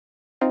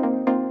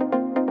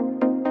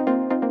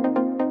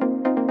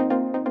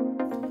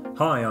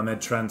Hi, I'm Ed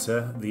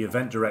Tranter, the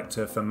Event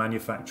Director for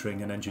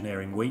Manufacturing and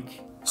Engineering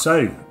Week.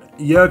 So,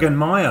 Juergen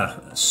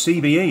Maier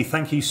CBE,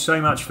 thank you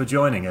so much for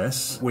joining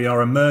us. We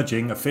are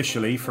emerging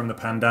officially from the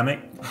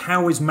pandemic.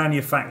 How is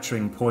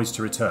manufacturing poised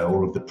to return?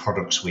 All of the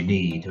products we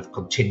need have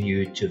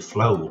continued to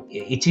flow.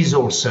 It is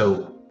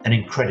also an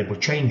incredible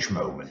change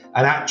moment.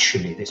 And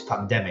actually, this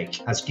pandemic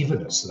has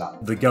given us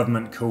that. The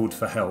government called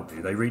for help.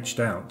 They reached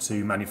out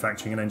to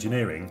manufacturing and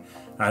engineering,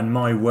 and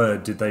my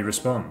word, did they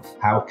respond.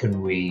 How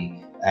can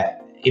we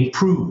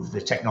improve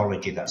the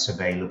technology that's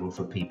available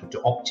for people to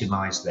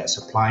optimize their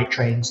supply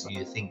chains?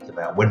 You think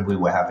about when we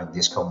were having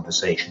this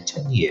conversation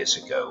 10 years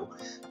ago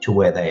to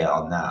where they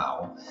are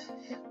now,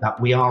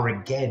 that we are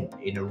again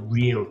in a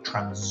real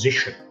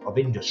transition of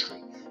industry.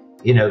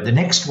 You know, the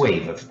next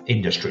wave of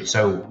industry.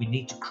 So we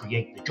need to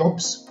create the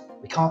jobs.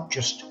 We can't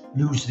just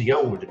lose the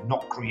old and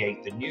not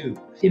create the new.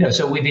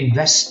 So we've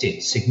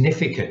invested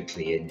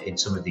significantly in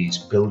some of these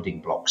building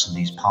blocks and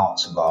these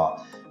parts of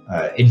our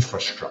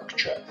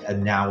infrastructure,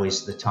 and now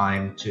is the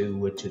time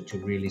to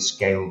really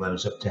scale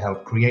those up to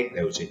help create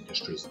those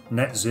industries.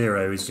 Net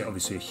zero is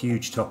obviously a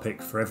huge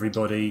topic for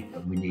everybody.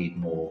 And we need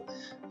more,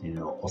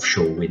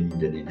 offshore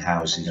wind and in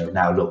houses.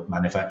 Now look,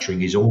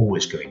 manufacturing is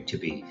always going to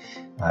be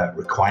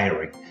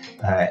requiring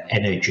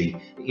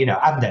energy,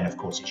 and then of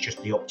course it's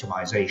just the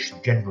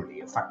optimization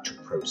generally of factory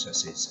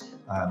processes,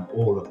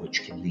 all of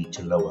which can lead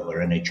to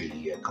lower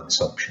energy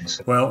consumption.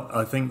 Well,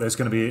 I think there's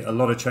going to be a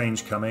lot of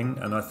change coming,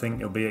 and I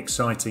think it'll be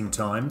exciting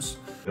times.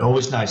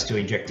 Always nice to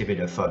inject a bit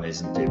of fun,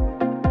 isn't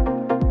it?